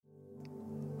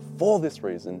For this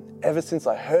reason, ever since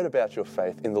I heard about your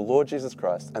faith in the Lord Jesus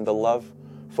Christ and the love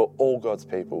for all God's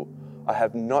people, I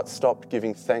have not stopped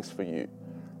giving thanks for you,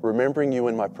 remembering you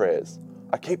in my prayers.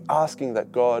 I keep asking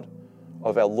that God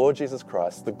of our Lord Jesus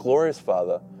Christ, the glorious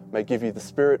Father, may give you the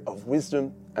spirit of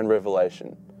wisdom and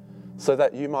revelation, so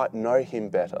that you might know him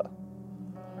better.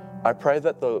 I pray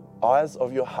that the eyes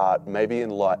of your heart may be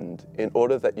enlightened, in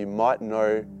order that you might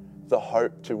know the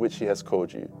hope to which he has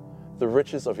called you, the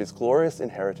riches of his glorious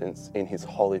inheritance in his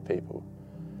holy people,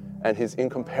 and his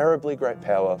incomparably great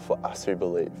power for us who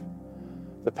believe.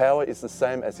 The power is the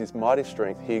same as his mighty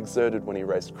strength he exerted when he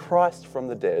raised Christ from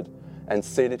the dead and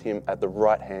seated him at the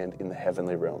right hand in the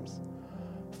heavenly realms,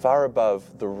 far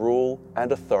above the rule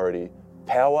and authority,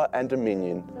 power and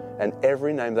dominion, and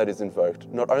every name that is invoked,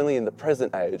 not only in the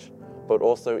present age, but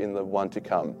also in the one to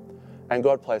come. And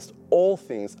God placed all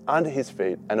things under his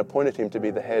feet and appointed him to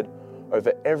be the head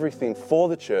over everything for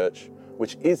the church,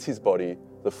 which is his body,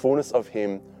 the fullness of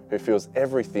him who fills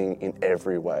everything in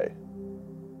every way.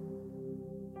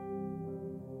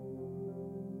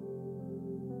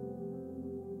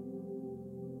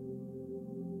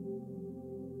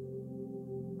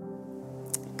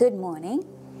 Good morning.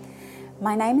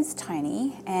 My name is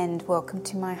Tony and welcome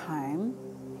to my home.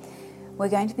 We're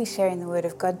going to be sharing the Word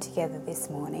of God together this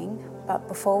morning, but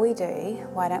before we do,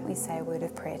 why don't we say a word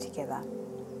of prayer together?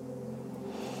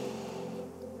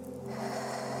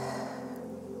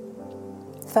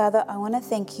 Father, I want to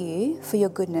thank you for your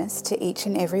goodness to each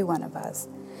and every one of us.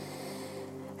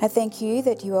 I thank you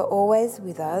that you are always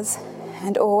with us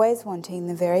and always wanting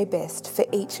the very best for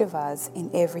each of us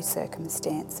in every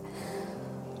circumstance.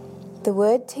 The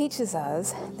Word teaches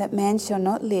us that man shall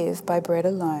not live by bread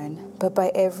alone, but by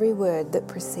every word that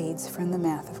proceeds from the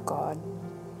mouth of God.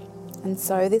 And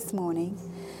so this morning,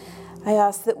 I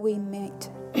ask that we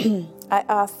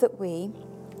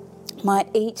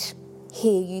might each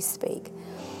hear you speak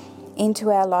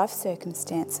into our life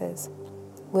circumstances,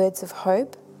 words of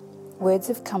hope, words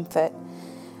of comfort,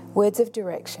 words of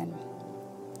direction.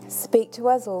 Speak to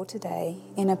us all today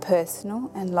in a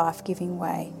personal and life-giving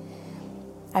way.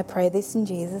 I pray this in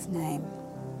Jesus' name.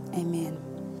 Amen.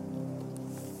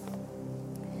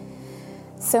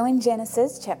 So in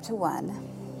Genesis chapter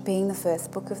 1, being the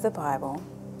first book of the Bible,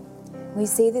 we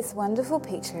see this wonderful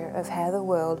picture of how the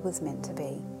world was meant to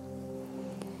be.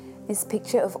 This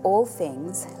picture of all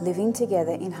things living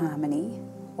together in harmony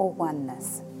or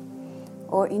oneness,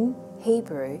 or in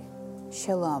Hebrew,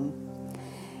 shalom,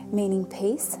 meaning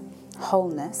peace,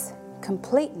 wholeness,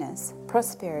 completeness,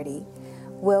 prosperity,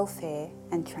 welfare,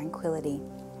 and tranquility.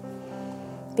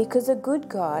 Because a good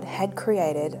God had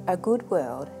created a good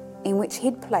world in which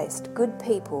he'd placed good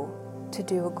people to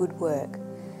do a good work,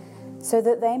 so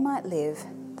that they might live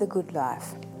the good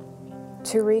life.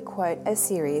 To requote a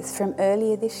series from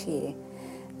earlier this year,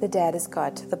 The Doubter's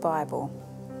Guide to the Bible,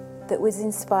 that was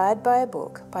inspired by a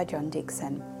book by John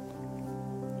Dickson.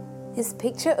 This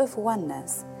picture of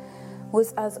oneness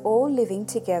was us all living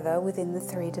together within the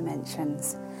three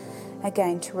dimensions,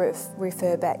 again to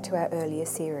refer back to our earlier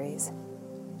series.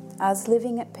 Us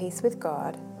living at peace with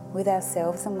God, with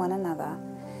ourselves and one another,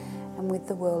 and with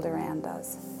the world around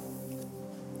us.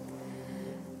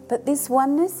 But this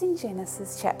oneness in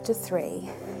Genesis chapter 3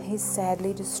 is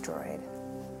sadly destroyed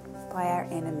by our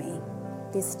enemy,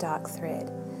 this dark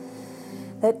thread,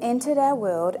 that entered our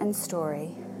world and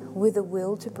story with a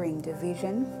will to bring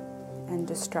division and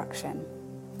destruction,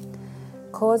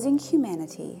 causing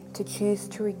humanity to choose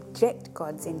to reject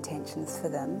God's intentions for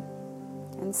them,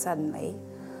 and suddenly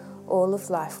all of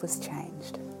life was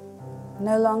changed.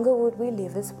 No longer would we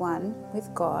live as one with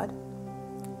God,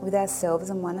 with ourselves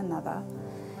and one another,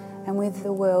 and with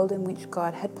the world in which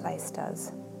God had placed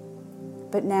us.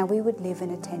 But now we would live in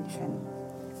a tension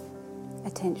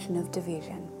of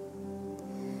division.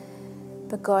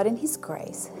 But God in his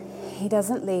grace, he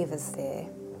doesn't leave us there.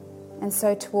 And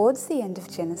so towards the end of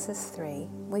Genesis 3,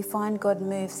 we find God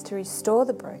moves to restore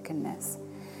the brokenness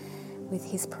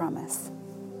with his promise.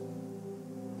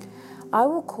 I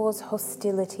will cause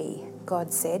hostility,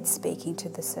 God said, speaking to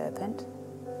the serpent,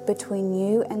 between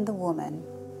you and the woman,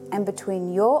 and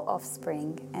between your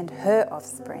offspring and her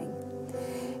offspring.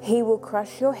 He will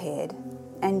crush your head,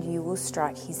 and you will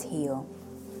strike his heel.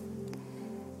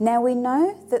 Now we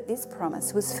know that this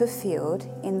promise was fulfilled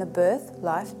in the birth,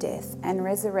 life, death, and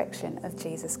resurrection of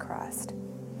Jesus Christ.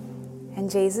 And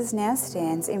Jesus now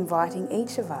stands inviting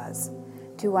each of us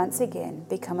to once again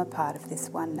become a part of this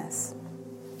oneness.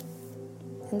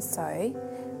 And so,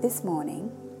 this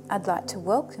morning, I'd like to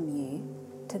welcome you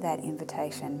to that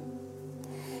invitation,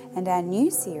 and our new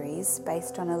series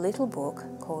based on a little book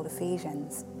called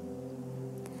Ephesians.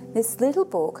 This little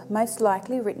book, most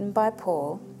likely written by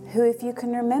Paul, who, if you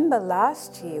can remember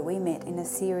last year, we met in a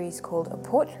series called A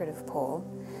Portrait of Paul,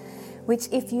 which,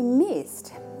 if you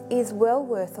missed, is well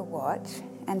worth a watch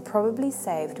and probably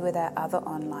saved with our other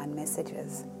online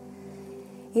messages,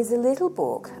 is a little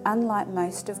book, unlike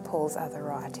most of Paul's other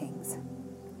writings,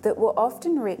 that were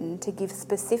often written to give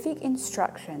specific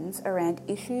instructions around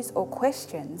issues or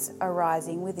questions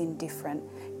arising within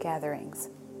different gatherings.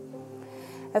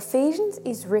 Ephesians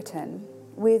is written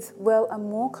with, well, a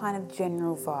more kind of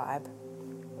general vibe,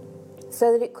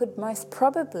 so that it could most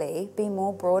probably be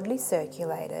more broadly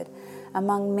circulated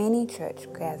among many church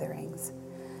gatherings,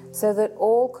 so that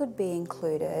all could be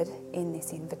included in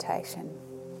this invitation.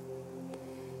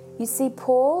 You see,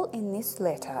 Paul in this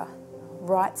letter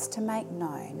writes to make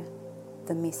known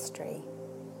the mystery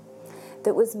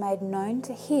that was made known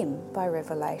to him by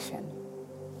revelation.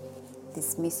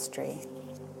 This mystery.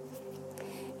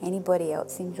 Anybody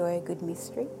else enjoy a good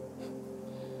mystery?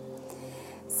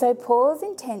 So Paul's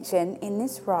intention in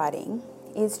this writing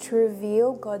is to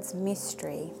reveal God's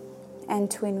mystery and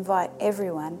to invite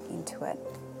everyone into it.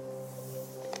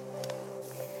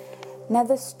 Now,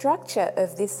 the structure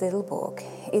of this little book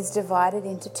is divided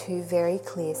into two very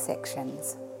clear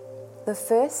sections. The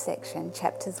first section,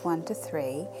 chapters 1 to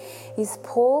 3, is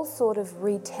Paul sort of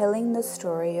retelling the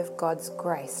story of God's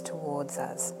grace towards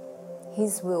us,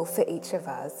 his will for each of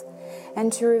us,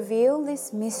 and to reveal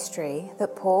this mystery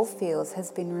that Paul feels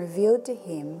has been revealed to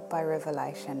him by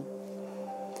revelation.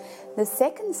 The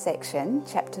second section,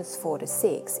 chapters 4 to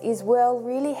 6, is, well,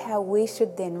 really how we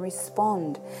should then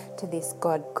respond to this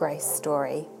God-grace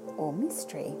story or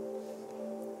mystery.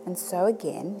 And so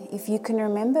again, if you can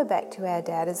remember back to our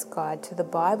Dada's Guide to the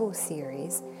Bible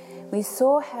series, we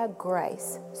saw how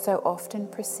grace so often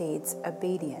precedes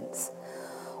obedience,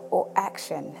 or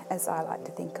action, as I like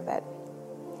to think of it.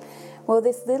 Well,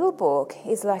 this little book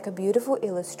is like a beautiful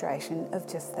illustration of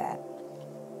just that.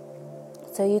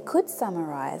 So you could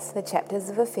summarise the chapters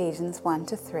of Ephesians 1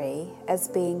 to 3 as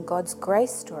being God's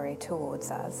grace story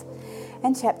towards us,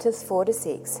 and chapters 4 to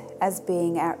 6 as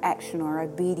being our action or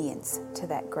obedience to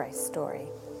that grace story.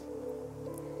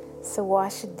 So why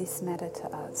should this matter to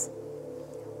us?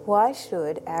 Why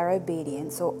should our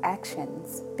obedience or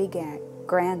actions be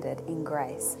grounded in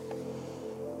grace?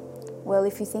 Well,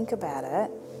 if you think about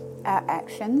it, our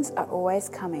actions are always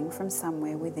coming from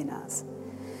somewhere within us.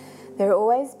 They're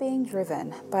always being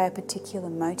driven by a particular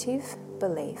motive,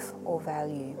 belief, or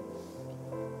value.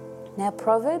 Now,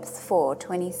 Proverbs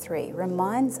 4:23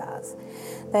 reminds us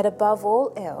that above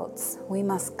all else, we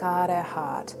must guard our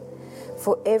heart,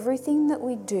 for everything that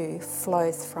we do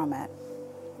flows from it.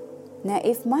 Now,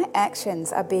 if my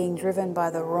actions are being driven by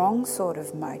the wrong sort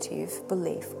of motive,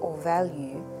 belief, or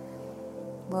value,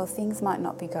 well, things might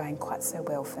not be going quite so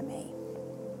well for me.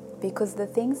 Because the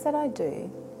things that I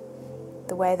do,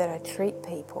 the way that I treat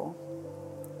people,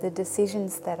 the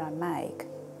decisions that I make,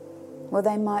 well,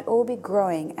 they might all be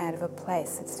growing out of a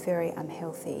place that's very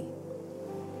unhealthy.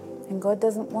 And God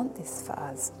doesn't want this for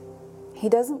us. He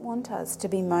doesn't want us to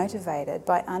be motivated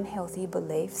by unhealthy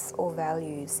beliefs or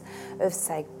values of,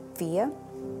 say, fear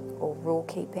or rule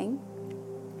keeping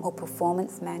or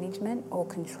performance management or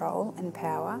control and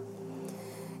power.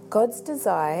 God's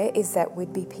desire is that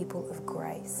we'd be people of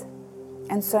grace.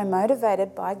 And so,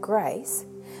 motivated by grace,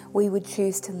 we would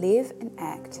choose to live and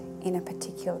act in a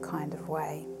particular kind of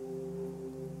way.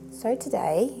 So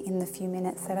today, in the few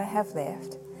minutes that I have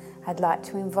left, I'd like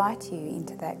to invite you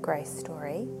into that grace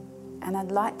story, and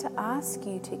I'd like to ask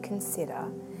you to consider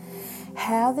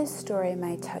how this story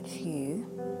may touch you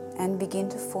and begin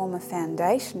to form a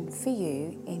foundation for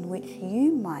you in which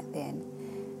you might then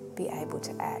be able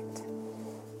to act.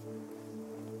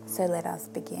 So let us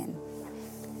begin.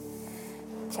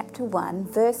 Chapter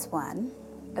 1, verse 1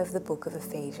 of the book of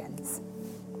Ephesians.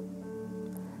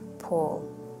 Paul,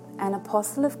 an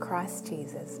apostle of Christ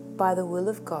Jesus, by the will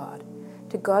of God,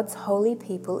 to God's holy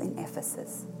people in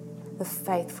Ephesus, the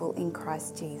faithful in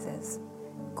Christ Jesus,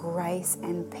 grace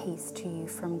and peace to you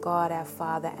from God our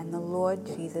Father and the Lord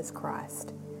Jesus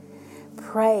Christ.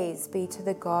 Praise be to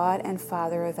the God and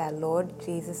Father of our Lord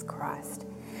Jesus Christ,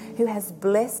 who has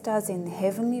blessed us in the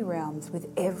heavenly realms with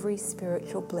every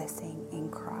spiritual blessing in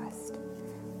Christ.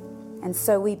 And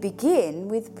so we begin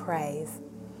with praise.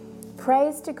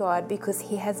 Praise to God because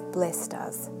He has blessed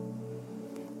us.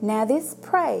 Now this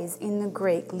praise in the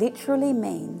Greek literally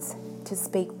means to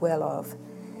speak well of.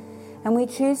 And we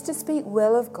choose to speak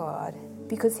well of God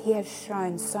because He has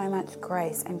shown so much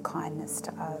grace and kindness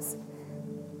to us.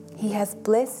 He has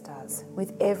blessed us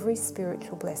with every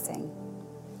spiritual blessing.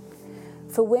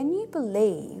 For when you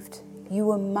believed, you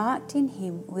were marked in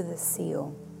Him with a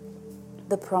seal,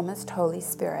 the promised Holy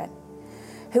Spirit,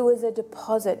 who is a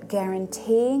deposit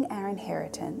guaranteeing our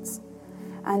inheritance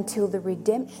until the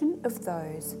redemption of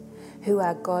those who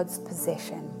are God's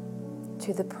possession,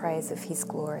 to the praise of his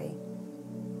glory.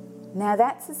 Now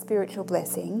that's a spiritual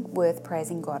blessing worth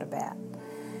praising God about.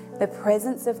 The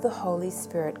presence of the Holy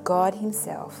Spirit, God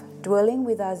himself, dwelling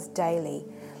with us daily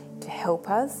to help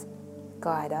us,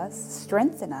 guide us,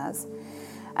 strengthen us,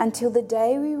 until the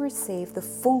day we receive the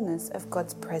fullness of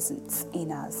God's presence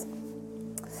in us.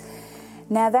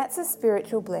 Now that's a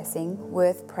spiritual blessing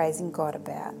worth praising God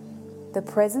about. The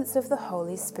presence of the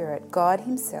Holy Spirit, God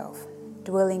himself,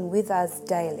 dwelling with us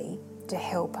daily to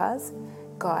help us,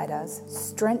 guide us,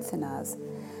 strengthen us,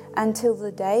 until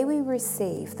the day we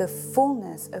receive the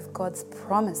fullness of God's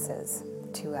promises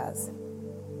to us.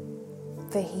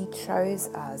 For he chose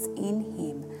us in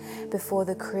him before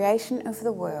the creation of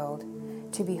the world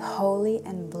to be holy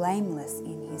and blameless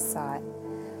in his sight.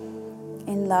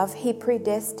 In love, he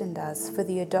predestined us for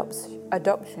the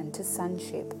adoption to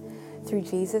sonship through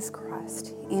Jesus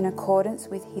Christ, in accordance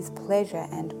with his pleasure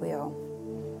and will.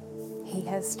 He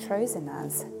has chosen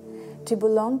us to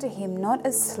belong to him not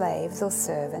as slaves or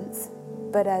servants,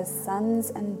 but as sons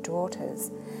and daughters,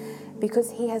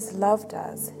 because he has loved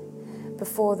us.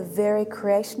 Before the very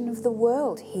creation of the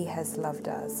world, he has loved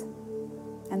us.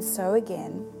 And so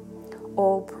again,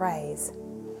 all praise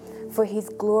for his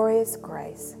glorious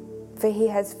grace, for he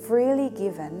has freely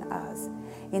given us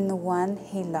in the one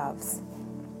he loves.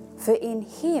 For in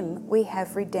him we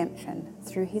have redemption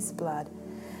through his blood,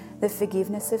 the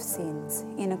forgiveness of sins,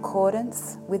 in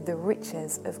accordance with the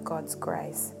riches of God's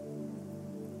grace.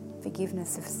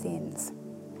 Forgiveness of sins.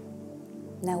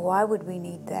 Now, why would we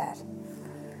need that?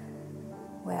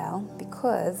 Well,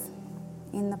 because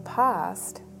in the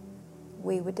past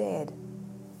we were dead.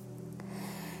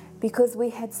 Because we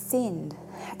had sinned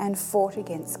and fought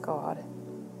against God.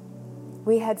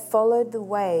 We had followed the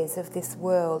ways of this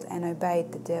world and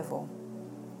obeyed the devil.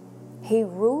 He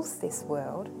rules this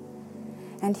world,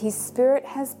 and his spirit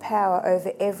has power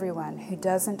over everyone who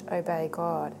doesn't obey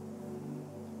God.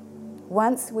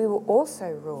 Once we were also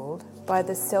ruled by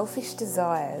the selfish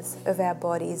desires of our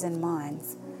bodies and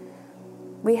minds.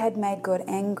 We had made God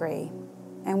angry,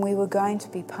 and we were going to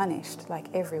be punished like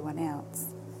everyone else.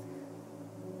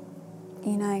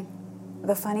 You know,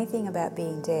 the funny thing about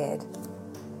being dead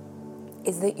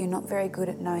is that you're not very good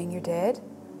at knowing you're dead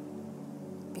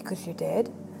because you're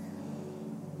dead.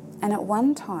 And at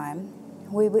one time,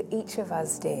 we were each of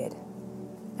us dead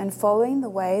and following the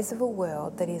ways of a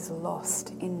world that is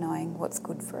lost in knowing what's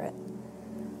good for it.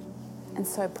 And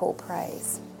so Paul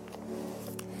prays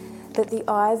that the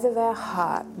eyes of our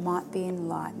heart might be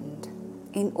enlightened,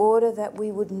 in order that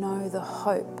we would know the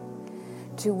hope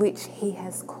to which he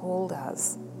has called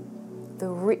us, the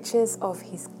riches of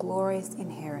his glorious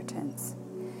inheritance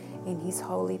in his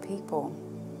holy people.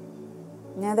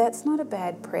 Now that's not a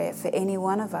bad prayer for any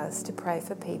one of us to pray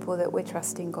for people that we're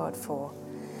trusting God for,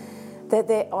 that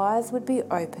their eyes would be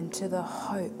open to the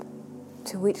hope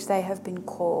to which they have been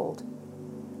called.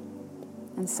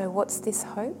 And so what's this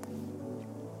hope?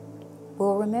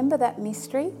 Well, remember that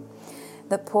mystery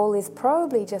that Paul is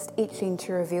probably just itching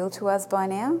to reveal to us by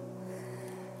now?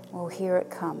 Well, here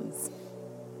it comes.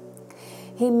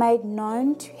 He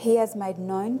has made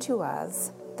known to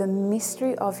us the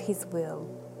mystery of his will,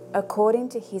 according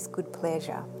to his good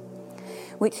pleasure,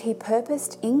 which he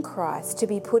purposed in Christ to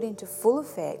be put into full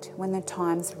effect when the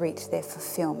times reach their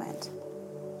fulfillment.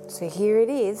 So here it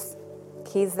is.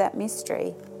 Here's that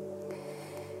mystery.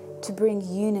 To bring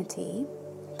unity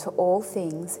to all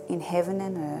things in heaven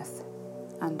and earth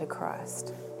under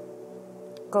Christ.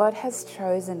 God has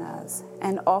chosen us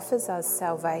and offers us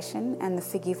salvation and the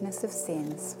forgiveness of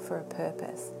sins for a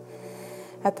purpose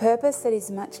that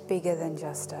is much bigger than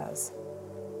just us.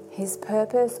 His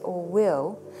purpose or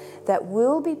will that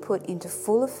will be put into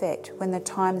full effect when the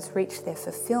times reach their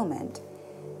fulfillment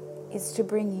is to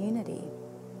bring unity,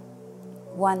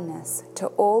 oneness to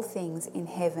all things in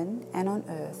heaven and on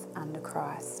earth under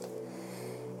Christ.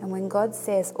 And when God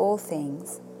says all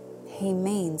things, he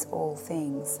means all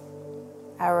things.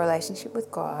 Our relationship with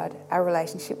God, our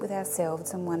relationship with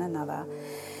ourselves and one another,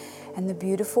 and the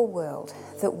beautiful world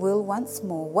that will once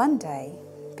more, one day,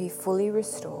 be fully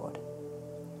restored.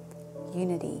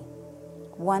 Unity,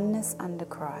 oneness under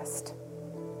Christ.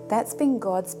 That's been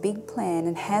God's big plan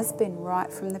and has been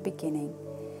right from the beginning.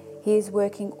 He is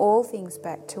working all things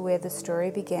back to where the story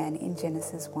began in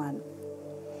Genesis 1.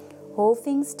 All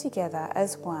things together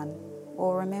as one,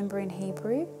 or remember in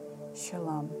Hebrew,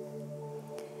 Shalom.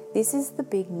 This is the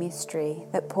big mystery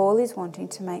that Paul is wanting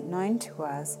to make known to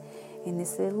us in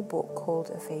this little book called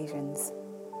Ephesians.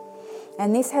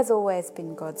 And this has always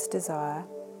been God's desire,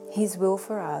 his will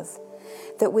for us,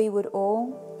 that we would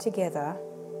all together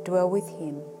dwell with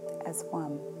him as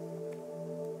one.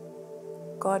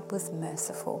 God was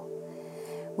merciful.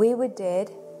 We were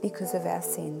dead because of our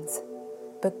sins,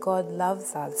 but God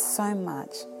loves us so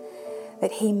much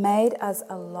that he made us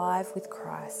alive with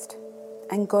Christ.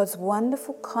 And God's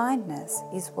wonderful kindness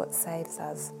is what saves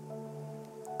us.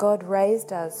 God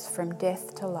raised us from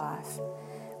death to life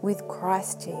with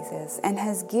Christ Jesus and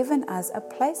has given us a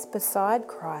place beside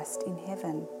Christ in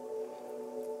heaven.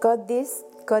 God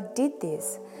did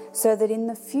this so that in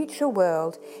the future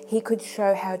world he could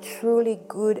show how truly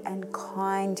good and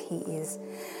kind he is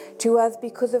to us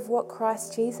because of what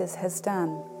Christ Jesus has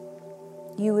done.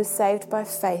 You were saved by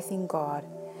faith in God,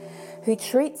 who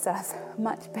treats us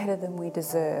much better than we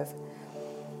deserve.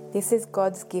 This is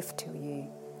God's gift to you,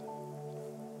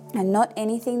 and not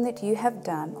anything that you have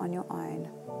done on your own.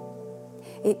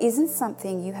 It isn't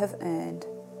something you have earned,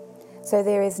 so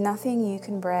there is nothing you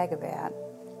can brag about.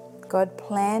 God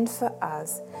planned for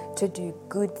us to do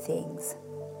good things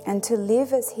and to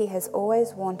live as he has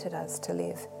always wanted us to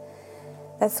live.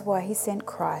 That's why he sent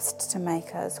Christ to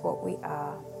make us what we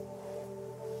are.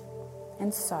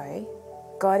 And so,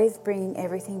 God is bringing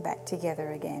everything back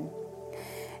together again.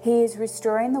 He is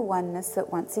restoring the oneness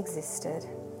that once existed,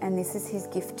 and this is his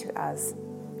gift to us,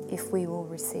 if we will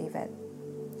receive it.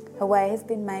 A way has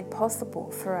been made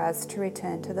possible for us to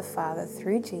return to the Father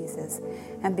through Jesus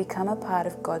and become a part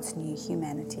of God's new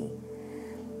humanity.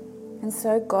 And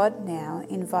so God now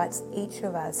invites each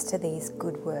of us to these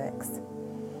good works,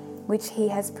 which he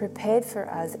has prepared for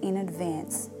us in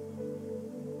advance.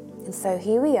 And so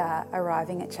here we are,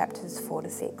 arriving at chapters 4 to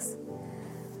 6.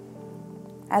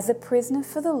 As a prisoner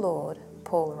for the Lord,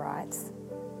 Paul writes,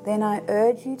 then I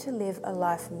urge you to live a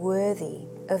life worthy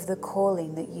of the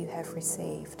calling that you have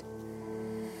received.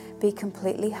 Be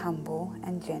completely humble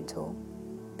and gentle.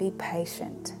 Be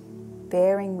patient,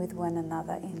 bearing with one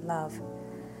another in love,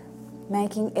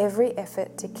 making every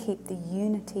effort to keep the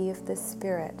unity of the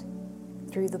Spirit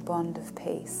through the bond of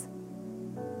peace.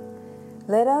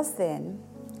 Let us then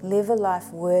live a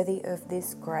life worthy of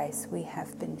this grace we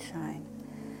have been shown,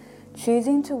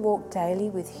 choosing to walk daily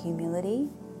with humility,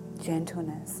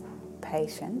 gentleness,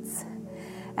 patience,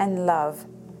 and love,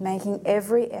 making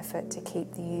every effort to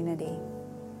keep the unity.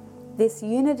 This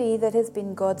unity that has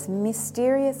been God's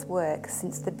mysterious work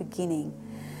since the beginning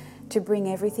to bring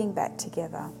everything back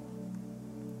together.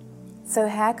 So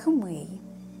how can we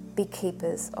be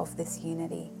keepers of this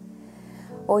unity?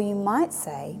 Or you might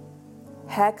say,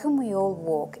 how can we all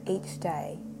walk each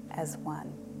day as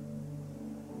one?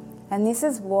 And this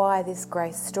is why this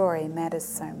grace story matters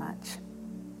so much.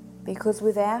 Because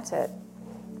without it,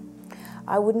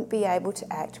 I wouldn't be able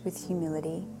to act with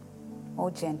humility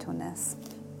or gentleness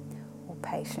or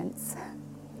patience,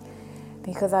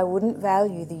 because I wouldn't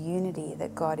value the unity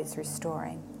that God is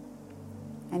restoring.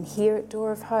 And here at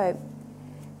Door of Hope,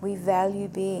 we value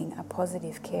being a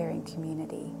positive, caring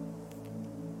community.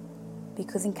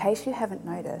 Because in case you haven't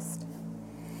noticed,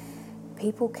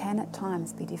 people can at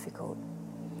times be difficult,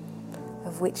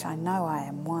 of which I know I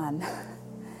am one.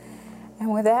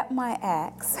 And without my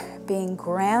acts being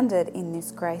grounded in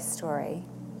this grace story,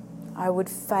 I would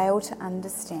fail to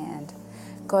understand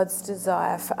God's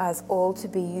desire for us all to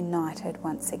be united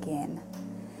once again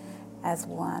as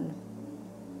one.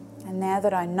 And now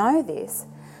that I know this,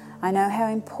 I know how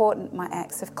important my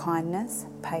acts of kindness,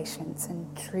 patience,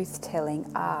 and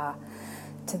truth-telling are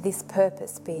to this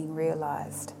purpose being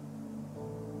realised.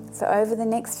 So over the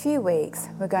next few weeks,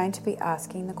 we're going to be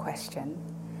asking the question,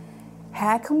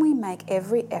 how can we make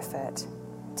every effort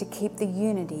to keep the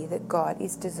unity that God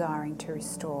is desiring to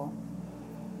restore?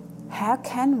 How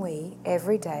can we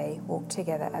every day walk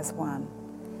together as one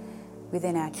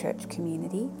within our church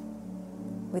community,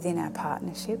 within our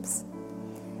partnerships,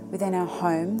 within our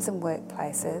homes and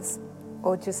workplaces,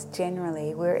 or just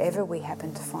generally wherever we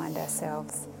happen to find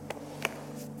ourselves?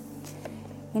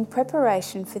 In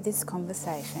preparation for this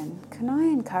conversation, can I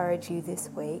encourage you this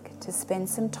week to spend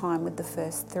some time with the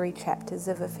first 3 chapters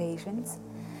of Ephesians,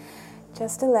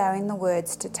 just allowing the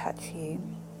words to touch you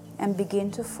and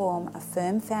begin to form a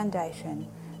firm foundation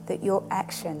that your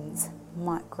actions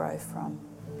might grow from.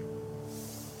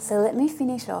 So let me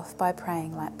finish off by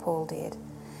praying like Paul did,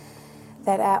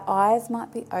 that our eyes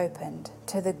might be opened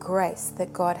to the grace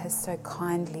that God has so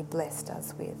kindly blessed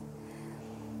us with,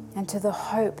 and to the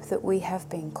hope that we have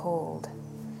been called.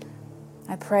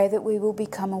 I pray that we will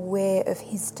become aware of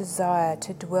his desire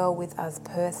to dwell with us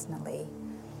personally.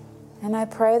 And I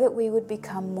pray that we would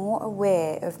become more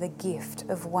aware of the gift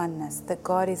of oneness that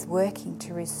God is working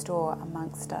to restore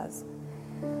amongst us.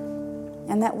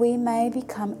 and that we may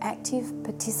become active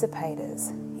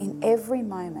participators in every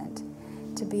moment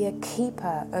to be a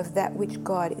keeper of that which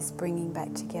God is bringing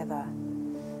back together.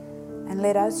 And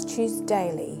let us choose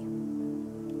daily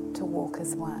to walk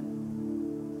as one.